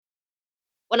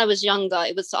when I was younger,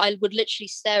 I would literally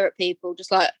stare at people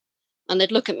just like, and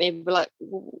they'd look at me and be like,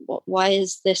 what, why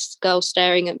is this girl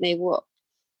staring at me? What?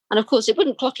 And of course, it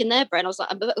wouldn't clock in their brain. I was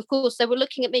like, but of course, they were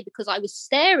looking at me because I was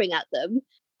staring at them.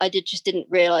 I just didn't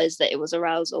realize that it was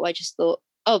arousal. I just thought,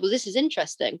 oh, well, this is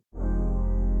interesting.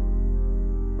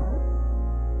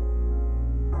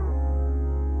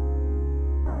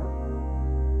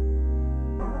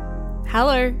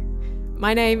 Hello,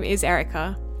 my name is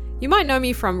Erica. You might know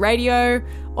me from radio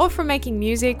or from making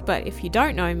music, but if you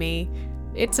don't know me,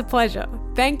 it's a pleasure.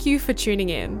 Thank you for tuning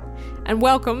in, and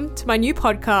welcome to my new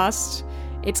podcast.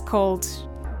 It's called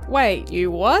Wait,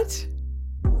 You What?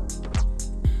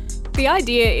 The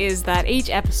idea is that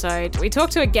each episode we talk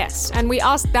to a guest and we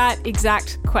ask that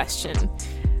exact question.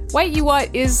 Wait, You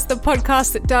What is the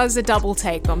podcast that does a double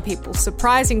take on people's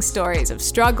surprising stories of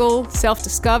struggle,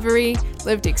 self-discovery,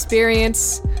 lived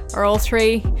experience, or all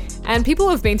three. And people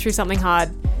who have been through something hard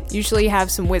usually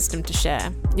have some wisdom to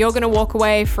share. You're going to walk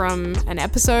away from an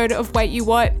episode of Wait, You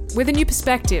What with a new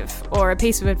perspective or a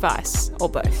piece of advice, or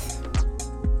both.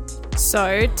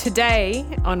 So today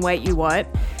on Wait, You What,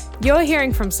 you're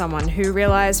hearing from someone who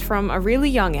realised from a really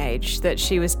young age that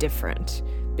she was different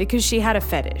because she had a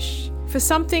fetish for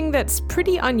something that's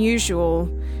pretty unusual,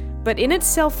 but in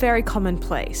itself very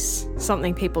commonplace.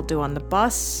 Something people do on the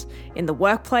bus, in the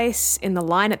workplace, in the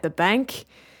line at the bank.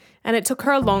 And it took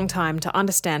her a long time to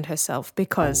understand herself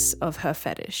because of her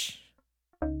fetish.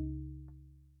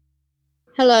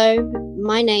 Hello,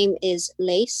 my name is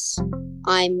Lise.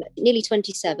 I'm nearly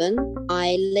 27.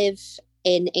 I live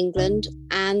in England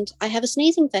and I have a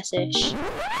sneezing fetish.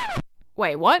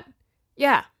 Wait, what?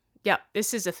 Yeah,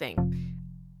 this is a thing.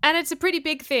 And it's a pretty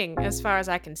big thing as far as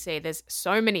I can see. There's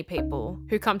so many people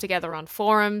who come together on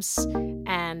forums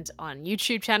and on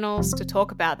YouTube channels to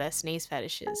talk about their sneeze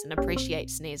fetishes and appreciate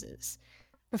sneezes.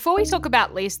 Before we talk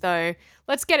about Lise though,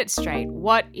 let's get it straight.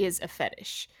 What is a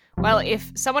fetish? Well,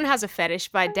 if someone has a fetish,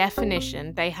 by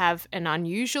definition, they have an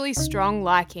unusually strong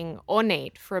liking or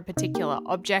need for a particular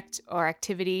object or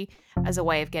activity as a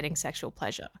way of getting sexual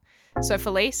pleasure. So for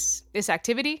Lise, this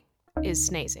activity is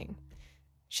sneezing.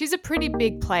 She's a pretty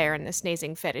big player in the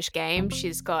sneezing fetish game.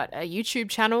 She's got a YouTube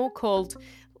channel called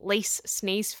Lise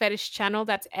Sneeze Fetish Channel.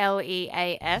 That's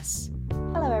Leas.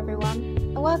 Hello everyone,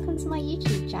 and welcome to my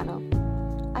YouTube channel.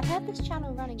 I've had this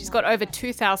channel running. She's got over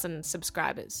 2,000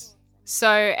 subscribers. So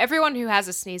everyone who has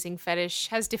a sneezing fetish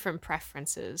has different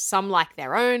preferences. Some like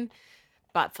their own,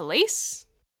 but for Lise,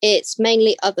 it's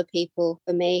mainly other people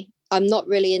for me. I'm not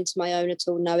really into my own at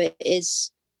all. No, it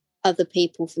is other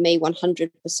people for me,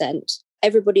 100%.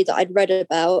 Everybody that I'd read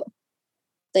about,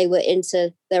 they were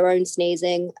into their own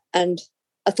sneezing, and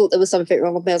I thought there was something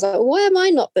wrong with me. I was like, well, why am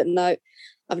I not? But no,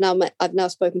 I've now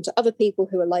spoken to other people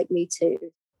who are like me too.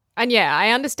 And yeah,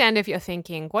 I understand if you're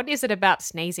thinking, what is it about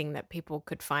sneezing that people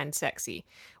could find sexy?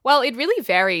 Well, it really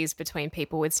varies between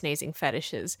people with sneezing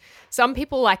fetishes. Some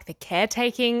people like the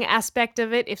caretaking aspect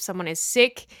of it. If someone is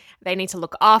sick, they need to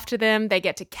look after them. They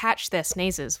get to catch their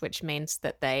sneezes, which means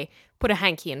that they put a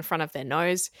hanky in front of their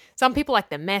nose. Some people like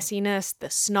the messiness, the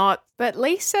snot. But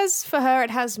Lise says for her, it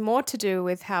has more to do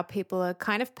with how people are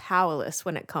kind of powerless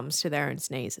when it comes to their own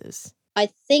sneezes. I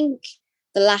think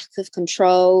the lack of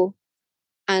control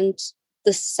and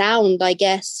the sound, I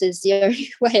guess, is the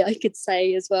only way I could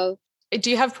say as well. Do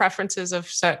you have preferences of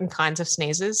certain kinds of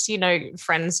sneezes? You know,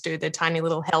 friends do the tiny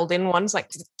little held-in ones,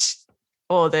 like,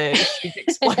 or the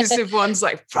explosive ones,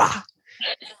 like, brah.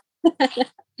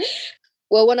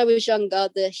 Well, when I was younger,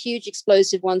 the huge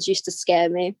explosive ones used to scare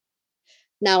me.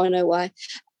 Now I know why.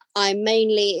 I'm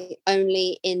mainly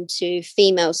only into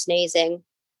female sneezing.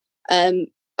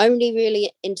 Only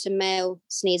really into male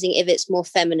sneezing if it's more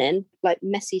feminine, like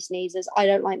messy sneezes. I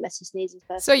don't like messy sneezes.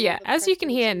 So yeah, as you can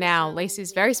hear now, Lise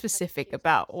is very specific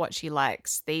about what she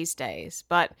likes these days.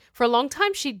 But for a long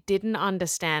time, she didn't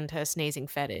understand her sneezing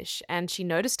fetish, and she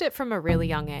noticed it from a really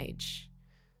young age.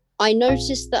 I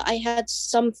noticed that I had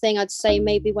something, I'd say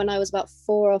maybe when I was about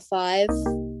 4 or 5.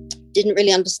 Didn't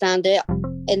really understand it.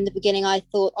 In the beginning, I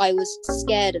thought I was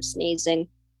scared of sneezing.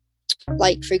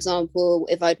 Like, for example,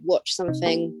 if I'd watch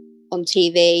something on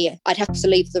TV, I'd have to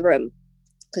leave the room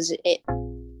because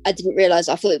I didn't realise,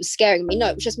 I thought it was scaring me. No,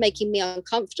 it was just making me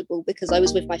uncomfortable because I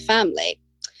was with my family.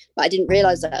 But I didn't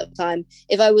realise that at the time.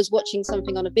 If I was watching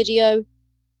something on a video,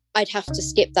 I'd have to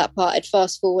skip that part. I'd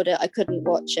fast forward it. I couldn't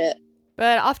watch it.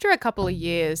 But after a couple of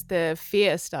years, the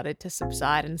fear started to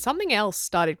subside and something else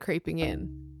started creeping in.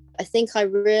 I think I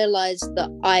realised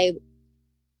that I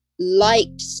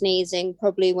liked sneezing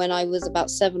probably when I was about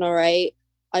 7 or 8.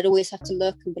 I'd always have to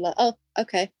look and be like, oh,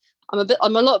 okay.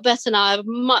 I'm a lot better now. I have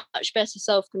much better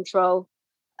self-control.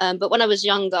 But when I was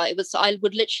younger, I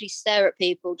would literally stare at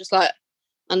people just like,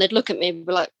 and they'd look at me and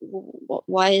be like,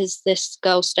 why is this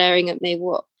girl staring at me?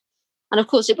 What? And of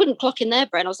course, it wouldn't clock in their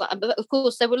brain. I was like, but of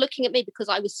course, they were looking at me because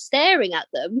I was staring at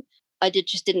them. I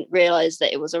just didn't realize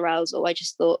that it was arousal. I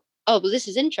just thought, oh, well, this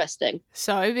is interesting.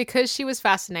 So because she was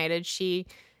fascinated, she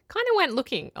kind of went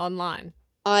looking online.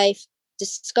 I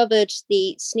discovered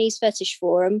the Sneeze Fetish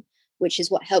forum, which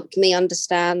is what helped me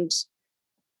understand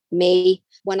me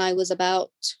when I was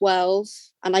about 12.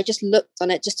 And I just looked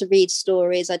on it just to read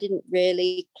stories. I didn't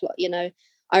really,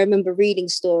 I remember reading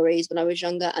stories when I was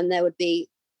younger, and there would be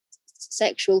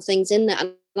sexual things in there.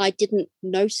 And I didn't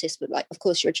notice, but like, of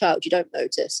course, you're a child, you don't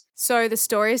notice. So the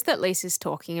stories that Lisa's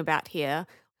talking about here,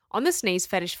 on the Sneeze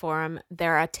Fetish forum,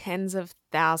 there are tens of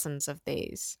thousands of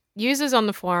these. Users on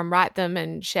the forum write them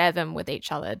and share them with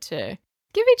each other to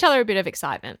give each other a bit of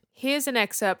excitement. Here's an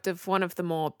excerpt of one of the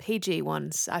more PG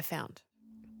ones I found.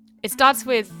 It starts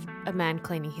with a man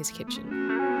cleaning his kitchen.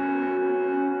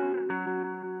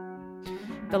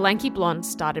 The lanky blonde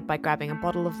started by grabbing a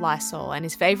bottle of Lysol and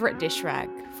his favourite dish rag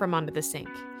from under the sink.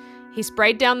 He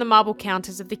sprayed down the marble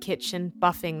counters of the kitchen,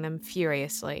 buffing them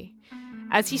furiously.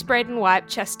 As he sprayed and wiped,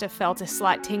 Chester felt a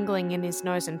slight tingling in his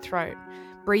nose and throat.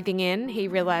 Breathing in, he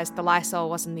realised the Lysol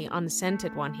wasn't the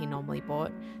unscented one he normally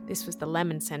bought. This was the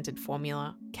lemon-scented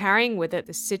formula, carrying with it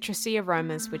the citrusy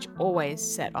aromas which always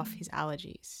set off his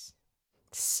allergies.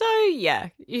 So yeah,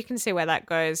 you can see where that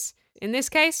goes. In this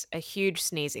case, a huge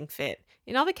sneezing fit.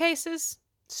 In other cases,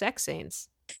 sex scenes.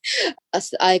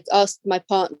 I asked my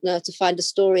partner to find a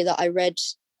story that I read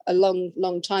a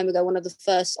long time ago, one of the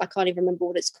first, I can't even remember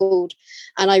what it's called,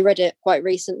 and I read it quite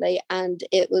recently, and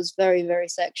it was very, very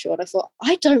sexual, and I thought,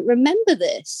 I don't remember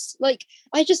this. Like,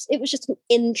 it was just an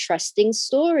interesting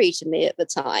story to me at the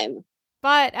time.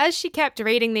 But as she kept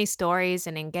reading these stories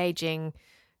and engaging,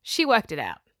 she worked it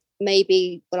out.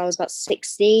 Maybe when I was about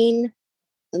 16,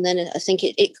 and then I think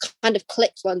it kind of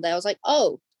clicked one day. I was like,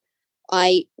 oh,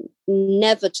 I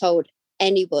never told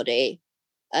anybody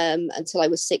until I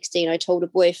was 16. I told a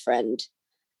boyfriend,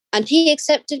 and he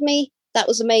accepted me. That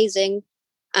was amazing.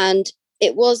 And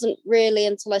it wasn't really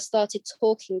until I started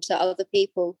talking to other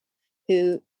people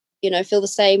who, feel the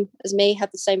same as me,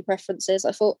 have the same preferences.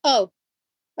 I thought, oh,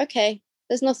 okay,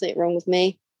 there's nothing wrong with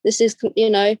me. This is,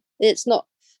 it's not,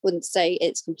 wouldn't say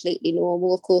it's completely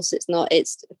normal. Of course it's not.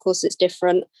 Of course it's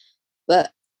different,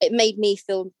 but it made me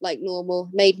feel like normal,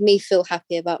 made me feel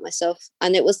happy about myself.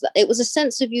 And it was a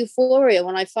sense of euphoria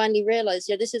when I finally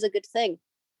realized, this is a good thing.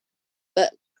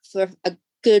 But for a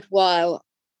good while,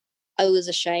 I was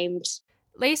ashamed.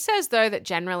 Lee says, though, that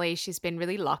generally she's been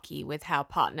really lucky with how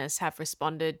partners have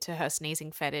responded to her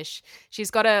sneezing fetish.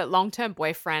 She's got a long-term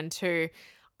boyfriend who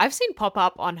I've seen pop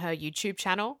up on her YouTube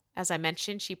channel. As I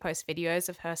mentioned, she posts videos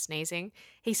of her sneezing.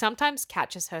 He sometimes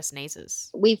catches her sneezes.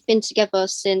 We've been together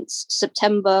since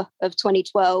September of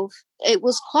 2012. It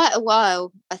was quite a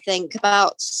while, I think,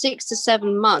 about 6 to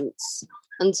 7 months,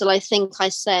 until I think I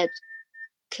said,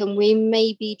 can we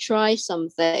maybe try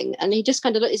something? And he just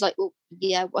kind of looked, he's like, well,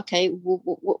 yeah, okay,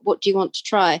 what do you want to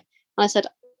try? And I said,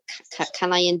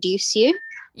 can I induce you?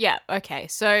 Yeah, okay.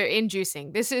 So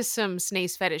inducing. This is some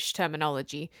sneeze fetish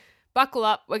terminology. Buckle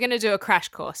up, we're going to do a crash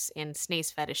course in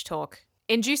sneeze fetish talk.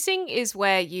 Inducing is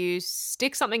where you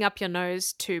stick something up your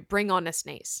nose to bring on a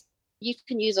sneeze. You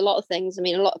can use a lot of things. I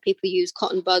mean, a lot of people use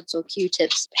cotton buds or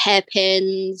Q-tips,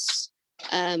 hairpins.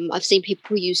 I've seen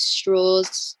people use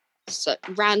straws, so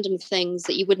random things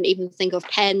that you wouldn't even think of.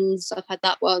 Pens, I've had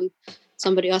that one.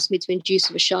 Somebody asked me to induce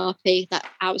with a Sharpie. That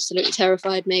absolutely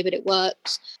terrified me, but it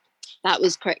worked. That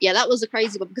was that was a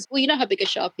crazy one because, well, you know how big a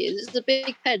Sharpie is. It's a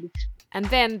big pen. And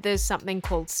then there's something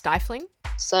called stifling.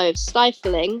 So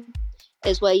stifling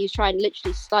is where you try and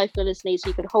literally stifle a sneeze so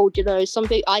you can hold your nose.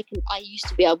 I used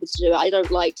to be able to do it. I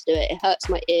don't like to do it. It hurts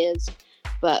my ears.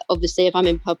 But obviously if I'm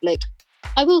in public,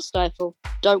 I will stifle.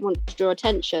 Don't want to draw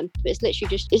attention. But it's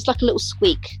literally it's like a little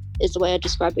squeak is the way I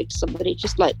describe it to somebody.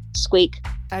 Just like squeak.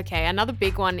 Okay, another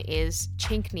big one is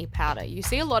chinkney powder. You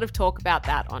see a lot of talk about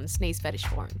that on sneeze fetish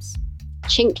forums.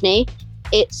 Chinkney,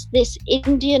 it's this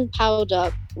Indian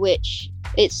powder which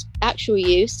its actual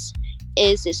use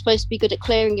is it's supposed to be good at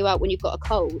clearing you out when you've got a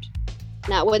cold.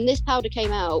 Now, when this powder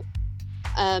came out,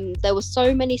 there were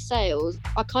so many sales.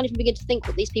 I can't even begin to think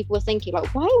what these people were thinking.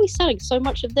 Like, why are we selling so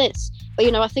much of this?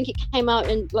 But, I think it came out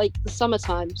in like the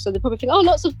summertime. So they probably think, oh,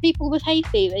 lots of people with hay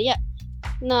fever. Yeah.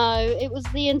 No, it was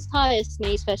the entire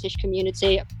sneeze fetish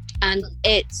community. And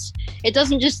it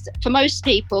doesn't just, for most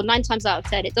people, 9 times out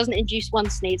of 10, it doesn't induce one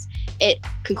sneeze. It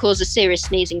can cause a serious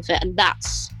sneezing fit. And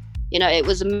that's, it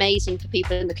was amazing for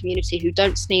people in the community who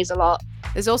don't sneeze a lot.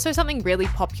 There's also something really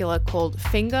popular called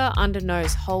finger under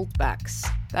nose holdbacks.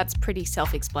 That's pretty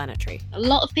self-explanatory. A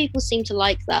lot of people seem to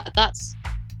like that. That's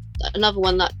another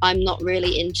one that I'm not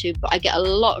really into, but I get a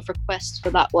lot of requests for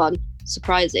that one.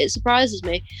 It surprises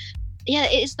me. Yeah,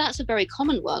 that's a very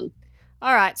common one.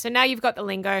 All right, so now you've got the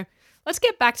lingo. Let's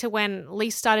get back to when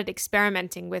Lise started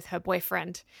experimenting with her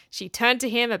boyfriend. She turned to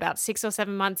him about 6 or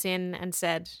 7 months in and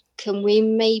said, "Can we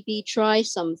maybe try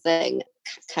something?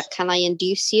 Can I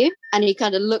induce you?" And he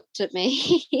kind of looked at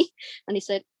me and he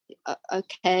said,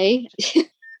 "Okay."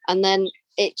 And then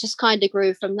it just kind of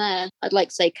grew from there. I'd like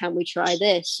to say, "Can we try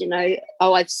this?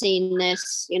 Oh, I've seen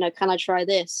this, can I try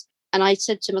this?" And I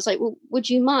said to him, I was like, "Well, would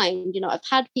you mind? I've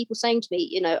had people saying to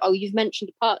me, oh, you've mentioned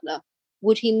a partner.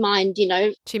 Would he mind,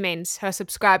 She means her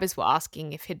subscribers were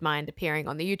asking if he'd mind appearing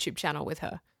on the YouTube channel with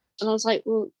her. And I was like,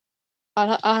 "Well,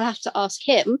 I'll have to ask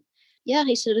him." Yeah,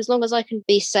 he said, "As long as I can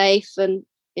be safe and,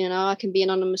 I can be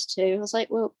anonymous too." I was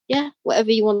like, "Well, yeah, whatever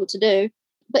you want to do."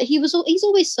 But he's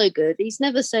always so good. He's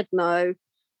never said no.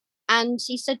 And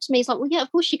he said to me, he's like, "Well, yeah,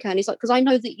 of course you can." He's like, "Because I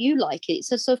know that you like it."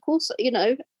 So of course,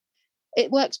 it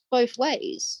works both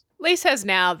ways. Lee says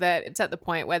now that it's at the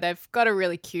point where they've got a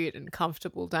really cute and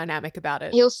comfortable dynamic about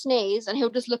it. He'll sneeze and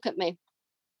he'll just look at me.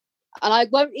 And I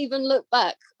won't even look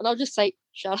back. And I'll just say,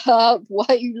 "Shut up. Why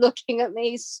are you looking at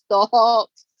me? Stop.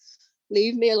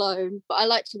 Leave me alone." But I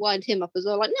like to wind him up as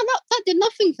well. Like, "No, that did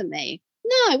nothing for me.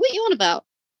 No, what are you on about?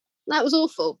 That was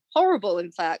awful. Horrible,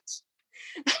 in fact."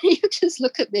 And you just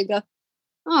look at me and go,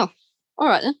 "Oh, all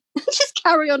right then." Just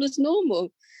carry on as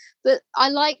normal. But I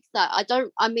like that.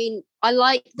 I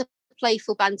like the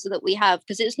playful banter that we have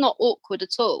because it's not awkward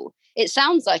at all. It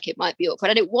sounds like it might be awkward,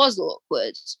 and it was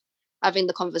awkward having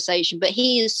the conversation, but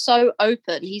he is so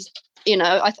open. He's,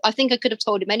 I think I could have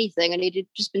told him anything and he'd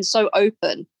just been so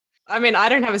open. I mean, I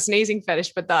don't have a sneezing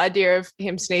fetish, but the idea of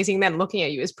him sneezing then looking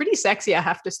at you is pretty sexy, I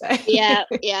have to say. Yeah,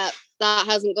 that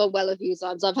hasn't gone well a few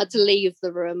times. I've had to leave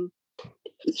the room.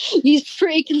 He's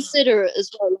pretty considerate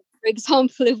as well. For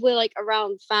example, if we're like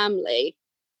around family,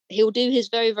 he'll do his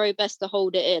very, very best to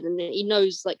hold it in. And he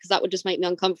knows, because that would just make me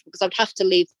uncomfortable because I'd have to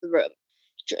leave the room.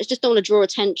 I just don't want to draw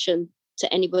attention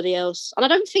to anybody else. And I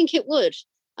don't think it would.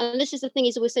 And this is the thing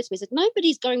he's always said to me. He said,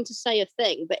 nobody's going to say a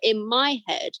thing. But in my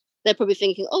head, they're probably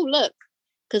thinking, oh, look,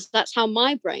 because that's how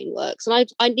my brain works.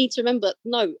 And I need to remember,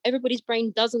 no, everybody's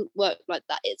brain doesn't work like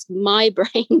that. It's my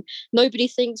brain. Nobody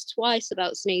thinks twice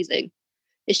about sneezing.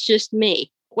 It's just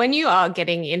me. When you are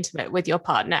getting intimate with your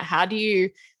partner, how do you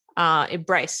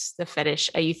embrace the fetish?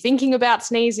 Are you thinking about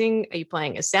sneezing? Are you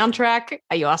playing a soundtrack?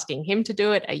 Are you asking him to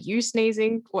do it? Are you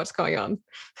sneezing? What's going on?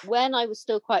 When I was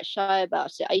still quite shy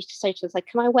about it, I used to say to him, like,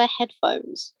 "Can I wear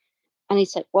headphones?" And he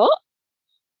said, "What?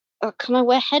 Can I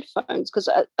wear headphones?" Because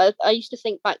I used to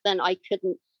think back then I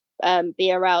couldn't be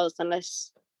aroused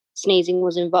unless sneezing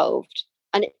was involved.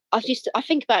 And I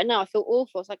think about it now, I feel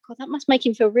awful. I was like, God, that must make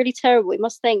him feel really terrible. He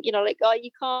must think, like, oh, you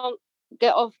can't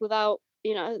get off without,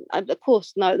 of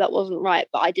course, no, that wasn't right.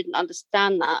 But I didn't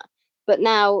understand that. But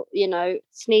now,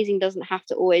 sneezing doesn't have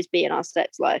to always be in our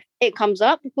sex life. It comes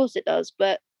up, of course it does,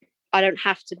 but I don't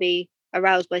have to be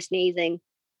aroused by sneezing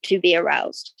to be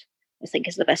aroused, I think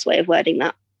is the best way of wording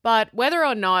that. But whether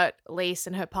or not Lise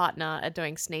and her partner are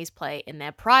doing sneeze play in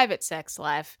their private sex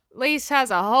life, Lise has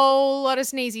a whole lot of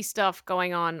sneezy stuff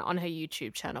going on her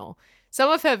YouTube channel. Some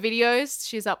of her videos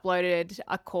she's uploaded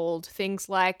are called things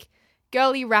like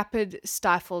Girly Rapid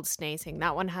Stifled Sneezing.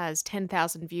 That one has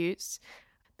 10,000 views.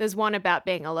 There's one about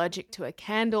being allergic to a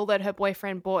candle that her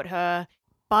boyfriend bought her.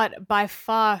 But by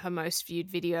far her most viewed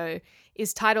video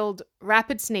is titled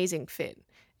Rapid Sneezing Fit.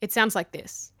 It sounds like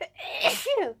this.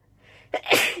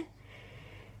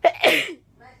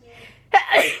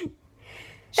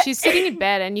 She's sitting in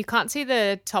bed and you can't see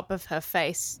the top of her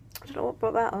face. I don't know what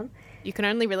brought that on. You can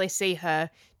only really see her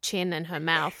chin and her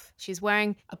mouth. She's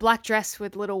wearing a black dress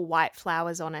with little white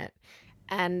flowers on it.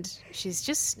 And she's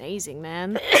just sneezing,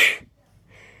 man.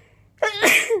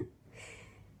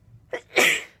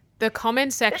 The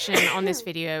comment section on this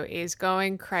video is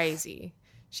going crazy.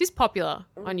 She's popular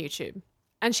on YouTube.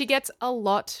 And she gets a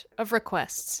lot of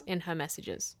requests in her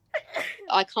messages.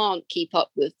 I can't keep up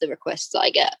with the requests that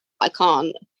I get. I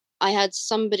can't. I had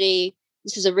somebody,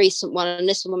 this is a recent one, and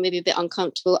this one may be a bit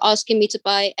uncomfortable, asking me to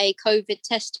buy a COVID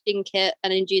testing kit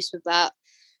and induce with that.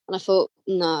 And I thought,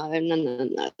 no,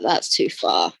 that's too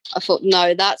far. I thought,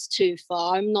 no, that's too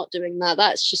far. I'm not doing that.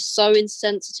 That's just so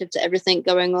insensitive to everything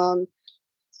going on.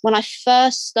 When I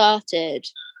first started,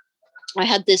 I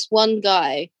had this one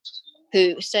guy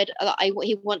who said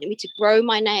he wanted me to grow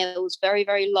my nails very,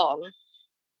 very long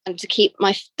and to keep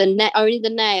only the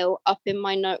nail up in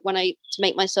my nose to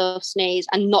make myself sneeze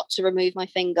and not to remove my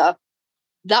finger.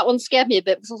 that one scared me a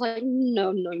bit because I was like, no,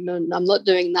 I'm not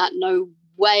doing that. No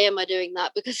way am I doing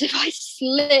that, because if I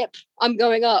slip, I'm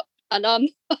going up and I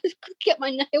could get my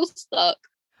nails stuck.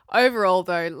 Overall,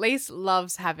 though, Lise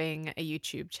loves having a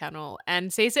YouTube channel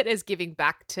and sees it as giving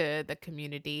back to the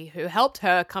community who helped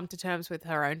her come to terms with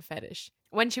her own fetish.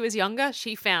 When she was younger,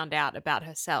 she found out about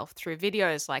herself through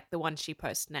videos like the one she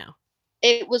posts now.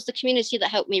 It was the community that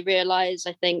helped me realize,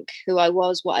 I think, who I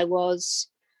was, what I was.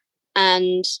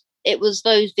 And it was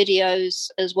those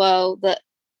videos as well that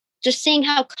just seeing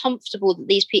how comfortable that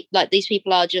these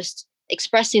people are just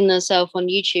expressing themselves on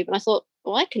YouTube. And I thought,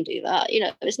 well, I can do that.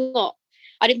 It's not,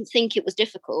 I didn't think it was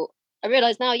difficult. I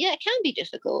realize now, yeah, it can be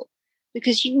difficult,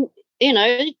 because you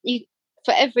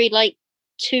for every like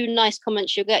 2 nice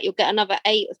comments you'll get another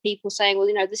 8 of people saying, well,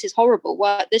 this is horrible.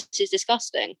 This is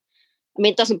disgusting. I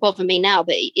mean, it doesn't bother me now,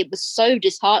 but it was so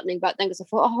disheartening back then, because I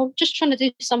thought, I'm just trying to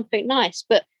do something nice.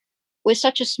 But we're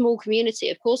such a small community.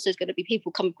 Of course, there's going to be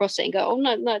people come across it and go, oh,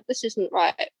 no, this isn't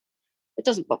right. It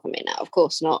doesn't bother me now. Of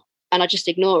course not. And I just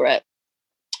ignore it.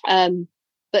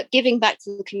 But giving back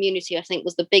to the community, I think,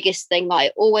 was the biggest thing that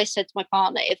I always said to my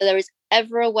partner. If there is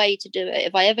ever a way to do it,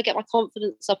 if I ever get my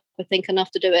confidence up, I think,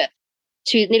 enough to do it,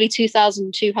 to nearly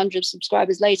 2,200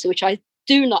 subscribers later, which I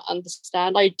do not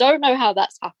understand. I don't know how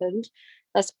that's happened.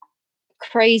 That's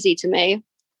crazy to me.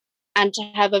 And to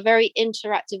have a very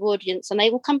interactive audience, and they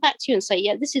will come back to you and say,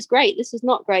 yeah, this is great, this is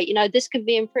not great, this can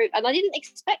be improved. And I didn't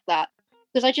expect that,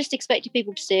 because I just expected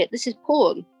people to see it. This is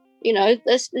porn,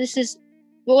 this is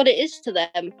what it is to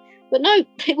them. But no,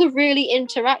 they were really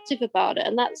interactive about it,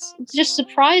 and that's just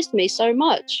surprised me so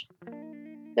much.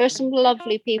 There are some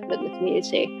lovely people in the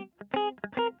community.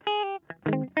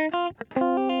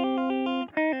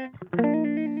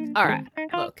 All right,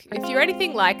 look, if you're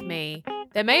anything like me,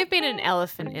 there may have been an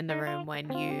elephant in the room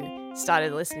when you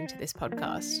started listening to this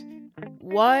podcast.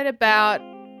 What about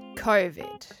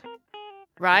COVID,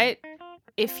 right?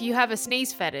 If you have a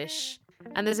sneeze fetish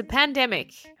and there's a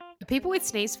pandemic, are people with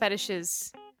sneeze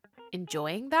fetishes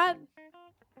enjoying that?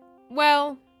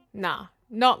 Well, nah,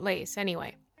 not Lise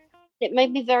anyway. It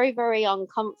made me very, very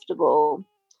uncomfortable,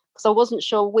 because I wasn't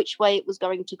sure which way it was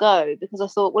going to go, because I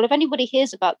thought, well, if anybody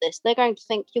hears about this, they're going to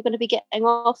think you're going to be getting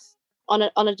off on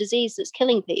a disease that's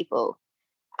killing people.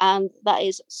 And that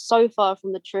is so far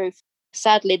from the truth.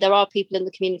 Sadly, there are people in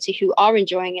the community who are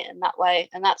enjoying it in that way,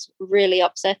 and that's really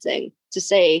upsetting to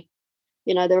see.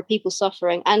 There are people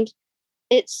suffering, and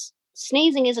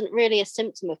sneezing isn't really a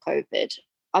symptom of COVID.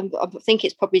 I think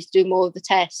it's probably to do more with the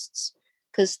tests,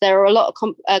 because there are a lot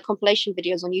of compilation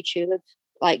videos on YouTube of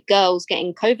like girls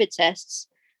getting COVID tests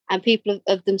and people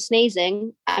of them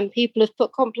sneezing, and people have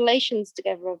put compilations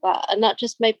together of that, and that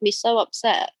just made me so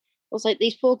upset. I was like,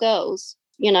 these poor girls,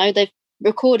 they've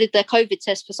recorded their COVID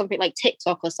test for something like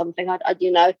TikTok or something.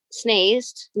 I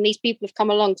sneezed, and these people have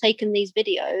come along, taken these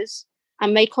videos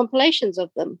and made compilations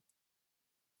of them.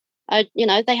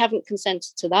 They haven't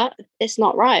consented to that. It's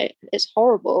not right. It's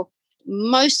horrible.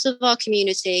 Most of our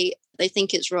community, they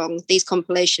think it's wrong, these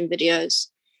compilation videos.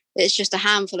 It's just a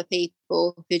handful of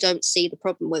people who don't see the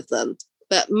problem with them.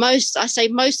 But most of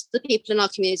the people in our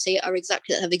community have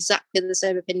exactly the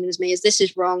same opinion as me, as this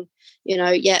is wrong.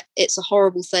 Yeah, it's a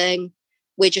horrible thing.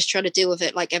 We're just trying to deal with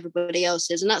it like everybody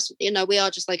else is. And that's, we are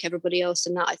just like everybody else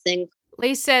in that, I think.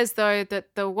 Lise says, though,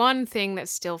 that the one thing that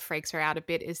still freaks her out a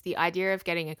bit is the idea of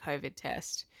getting a COVID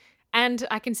test. And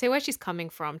I can see where she's coming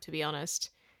from, to be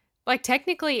honest. Like,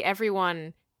 technically,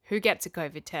 everyone who gets a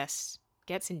COVID test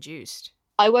gets induced.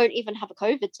 I won't even have a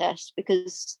COVID test,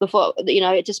 because before,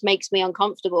 it just makes me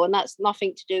uncomfortable, and that's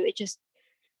nothing to do. It just,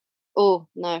 oh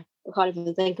no, I can't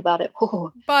even think about it.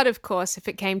 Oh. But of course, if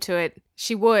it came to it,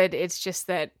 she would. It's just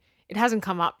that it hasn't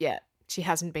come up yet. She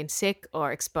hasn't been sick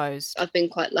or exposed. I've been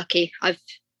quite lucky. I've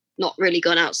not really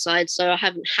gone outside, so I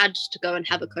haven't had to go and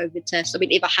have a COVID test. I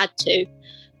mean, if I had to,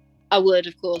 I would,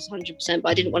 of course, 100%, but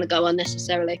I didn't want to go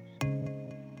unnecessarily.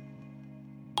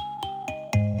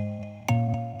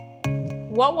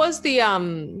 What was the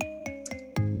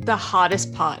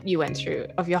hardest part you went through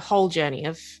of your whole journey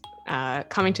of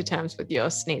coming to terms with your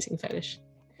sneezing fetish?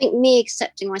 I think me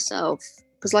accepting myself,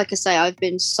 because like I say, I've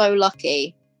been so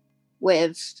lucky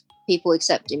with people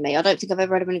accepting me. I don't think I've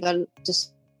ever had anyone go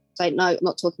just say, no, I'm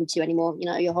not talking to you anymore,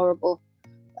 you're horrible.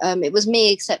 It was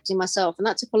me accepting myself, and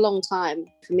that took a long time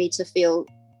for me to feel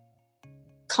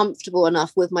comfortable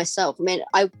enough with myself. I mean,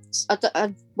 I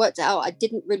worked it out. I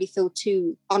didn't really feel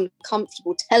too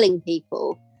uncomfortable telling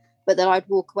people, but then I'd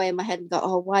walk away in my head and go,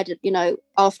 oh, why did,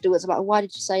 afterwards, I'm like, why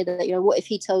did you say that? What if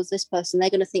he tells this person? They're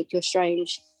going to think you're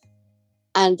strange.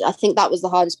 And I think that was the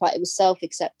hardest part. It was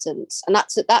self-acceptance. And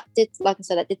that did, like I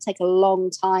said, it did take a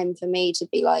long time for me to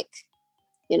be like,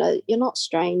 you're not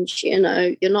strange, you're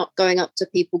not going up to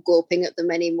people gawping at them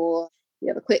anymore. You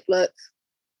have a quick look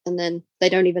and then they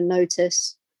don't even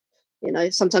notice.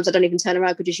 Sometimes I don't even turn around,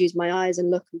 I could just use my eyes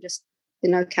and look and just,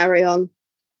 carry on.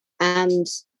 And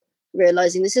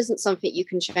realizing this isn't something you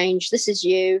can change. This is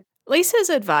you. Lisa's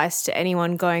advice to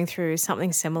anyone going through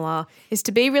something similar is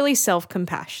to be really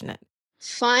self-compassionate.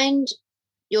 Find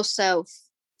yourself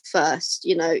first.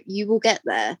 You will get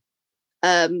there.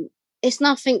 It's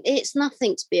nothing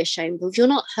to be ashamed of. You're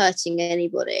not hurting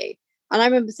anybody. And I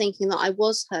remember thinking that I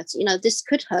was hurting, this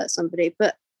could hurt somebody,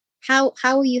 but how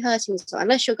are you hurting someone?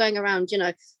 Unless you're going around,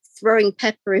 throwing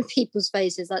pepper in people's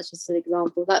faces. That's just an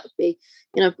example. That would be,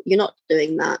 you're not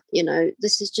doing that.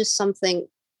 This is just something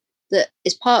that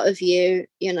is part of you.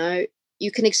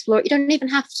 You can explore it. You don't even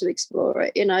have to explore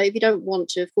it. If you don't want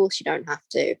to, of course you don't have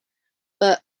to.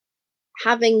 But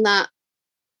having that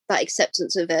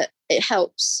acceptance of it, it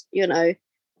helps.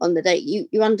 On the day you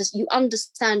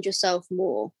understand yourself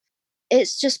more.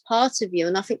 It's just part of you,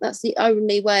 and I think that's the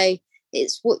only way.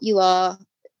 It's what you are,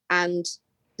 and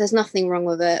there's nothing wrong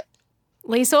with it.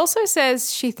 Lisa also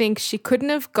says she thinks she couldn't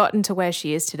have gotten to where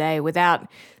she is today without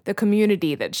the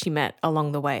community that she met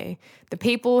along the way, the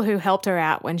people who helped her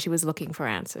out when she was looking for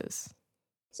answers.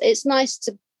 It's nice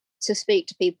to speak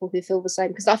to people who feel the same,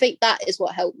 because I think that is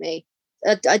what helped me.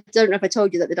 I don't know if I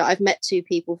told you that I've met 2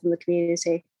 people from the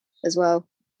community as well.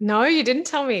 No, you didn't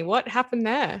tell me. What happened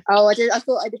there? Oh, I did. I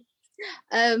thought I did.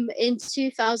 In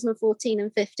 2014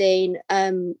 and 15,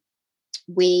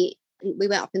 we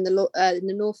went up in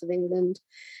the north of England,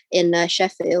 in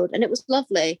Sheffield, and it was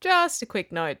lovely. Just a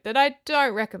quick note that I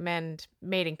don't recommend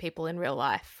meeting people in real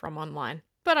life from online,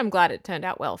 but I'm glad it turned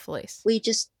out well for Lisa. We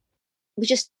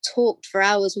just talked for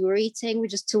hours. We were eating. We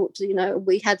just talked.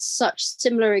 We had such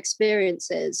similar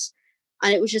experiences,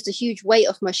 and it was just a huge weight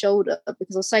off my shoulder,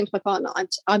 because I was saying to my partner,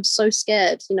 I'm so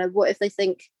scared. What if they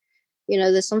think,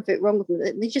 there's something wrong with them?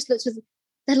 And they just looked at.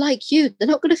 They're like you. They're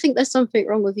not going to think there's something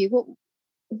wrong with you.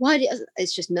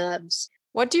 It's just nerves.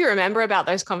 What do you remember about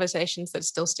those conversations that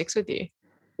still sticks with you?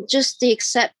 Just the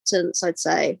acceptance, I'd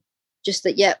say. Just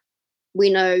that, yep, we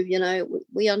know,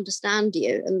 we understand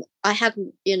you. And I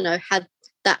hadn't, had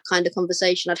that kind of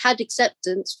conversation. I'd had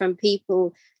acceptance from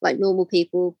people, like normal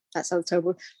people. That sounds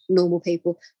terrible. Normal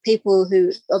people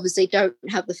who obviously don't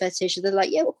have the fetish. They're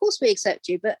like, yeah, well, of course we accept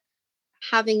you. But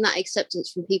having that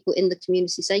acceptance from people in the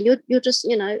community saying, you're just,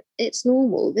 it's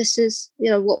normal. This is,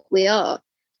 what we are.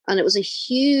 And it was a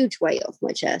huge weight off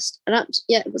my chest. And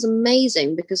it was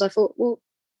amazing, because I thought, well,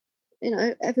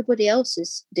 everybody else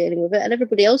is dealing with it, and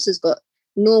everybody else has got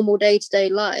normal day-to-day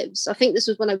lives. I think this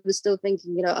was when I was still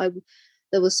thinking,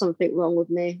 there was something wrong with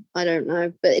me. I don't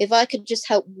know. But if I could just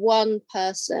help one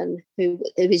person who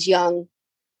is younger,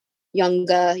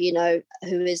 who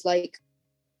is like,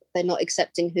 they're not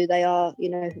accepting who they are,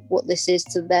 what this is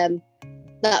to them,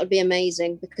 that would be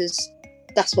amazing, because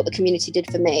that's what the community did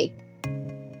for me.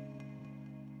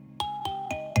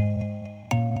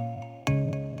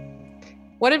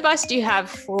 What advice do you have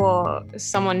for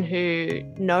someone who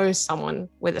knows someone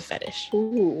with a fetish?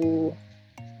 Ooh,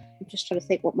 I'm just trying to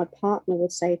think what my partner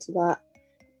would say to that.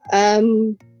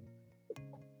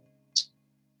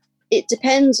 It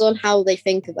depends on how they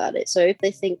think about it. So if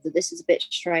they think that this is a bit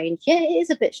strange, yeah, it is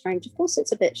a bit strange. Of course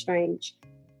it's a bit strange.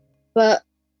 But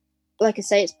like I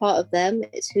say, it's part of them.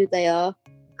 It's who they are.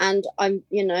 And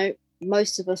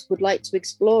most of us would like to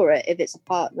explore it if it's a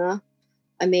partner.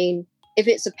 I mean, if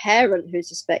it's a parent who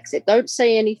suspects it, don't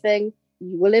say anything.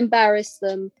 You will embarrass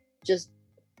them. Just,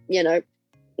 no,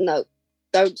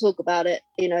 don't talk about it.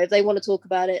 If they want to talk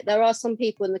about it, there are some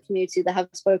people in the community that have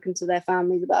spoken to their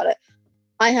families about it.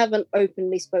 I haven't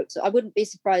openly spoke to. I wouldn't be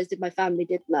surprised if my family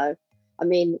did know. I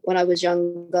mean, when I was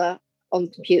younger on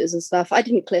computers and stuff, I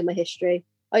didn't clear my history.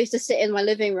 I used to sit in my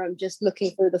living room just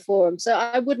looking through the forum. So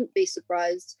I wouldn't be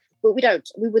surprised. But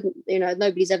we wouldn't,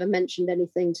 nobody's ever mentioned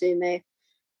anything to me.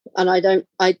 And I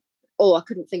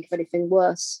couldn't think of anything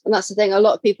worse. And that's the thing. A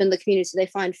lot of people in the community, they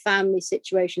find family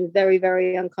situations very,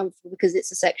 very uncomfortable, because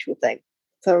it's a sexual thing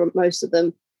for most of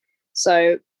them.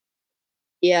 So,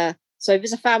 yeah. So if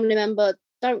it's a family member,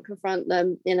 don't confront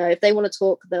them. If they want to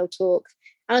talk, they'll talk.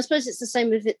 And I suppose it's the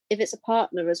same if it's a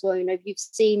partner as well. If you've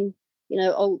seen,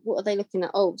 oh, what are they looking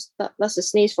at? Oh, that's a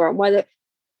sneeze for them.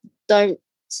 Don't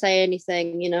say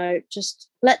anything, just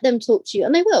let them talk to you.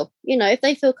 And they will, if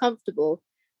they feel comfortable.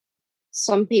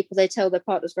 Some people, they tell their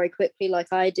partners very quickly,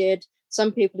 like I did.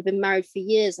 Some people have been married for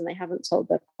years and they haven't told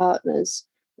their partners.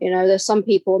 There's some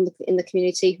people in the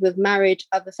community who have married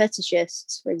other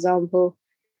fetishists, for example,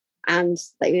 and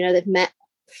they've met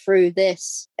through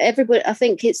this. Everybody, I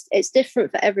think it's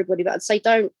different for everybody, but I'd say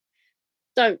don't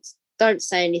don't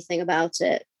say anything about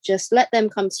it. Just let them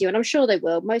come to you. And I'm sure they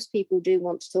will. Most people do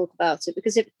want to talk about it,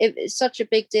 because if it's such a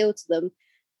big deal to them,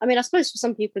 I mean, I suppose for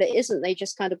some people it isn't. They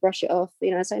just kind of brush it off,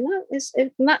 say, no,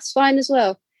 and that's fine as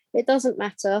well. It doesn't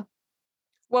matter.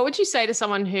 What would you say to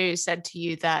someone who said to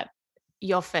you that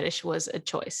your fetish was a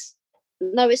choice?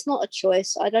 No, it's not a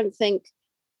choice. I don't think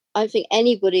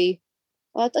anybody,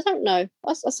 well, I don't know.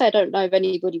 I say I don't know if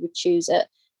anybody would choose it,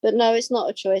 but no, it's not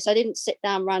a choice. I didn't sit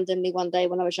down randomly one day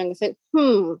when I was young and think,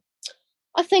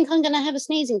 I think I'm going to have a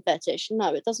sneezing fetish.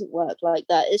 No, it doesn't work like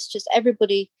that. It's just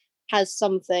everybody has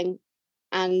something,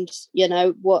 and,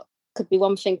 what could be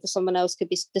one thing for someone else could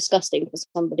be disgusting for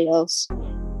somebody else.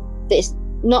 It's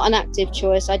not an active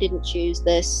choice. I didn't choose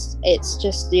this. It's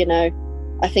just,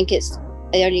 I think it's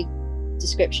the only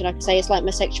description I can say. It's like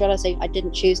my sexuality. I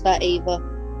didn't choose that either.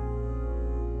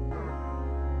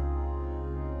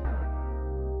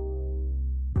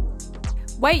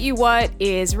 Wait You What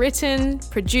is written,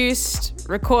 produced,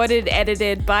 recorded,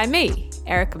 edited by me,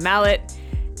 Erica Mallet.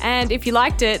 And if you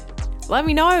liked it, let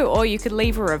me know, or you could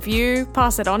leave a review,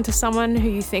 pass it on to someone who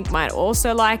you think might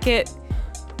also like it.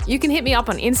 You can hit me up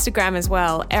on Instagram as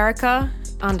well, Erica_Mallet,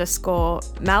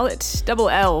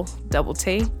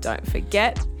 LLTT, don't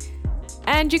forget.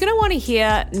 And you're going to want to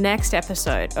hear next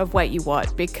episode of Wait You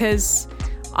What, because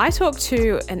I talked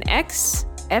to an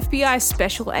ex-FBI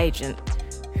special agent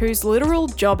whose literal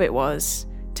job it was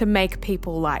to make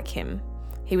people like him.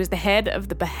 He was the head of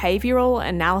the behavioral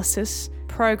analysis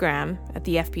program at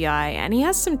the FBI, and he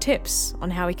has some tips on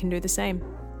how we can do the same.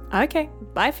 Okay,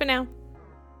 bye for now.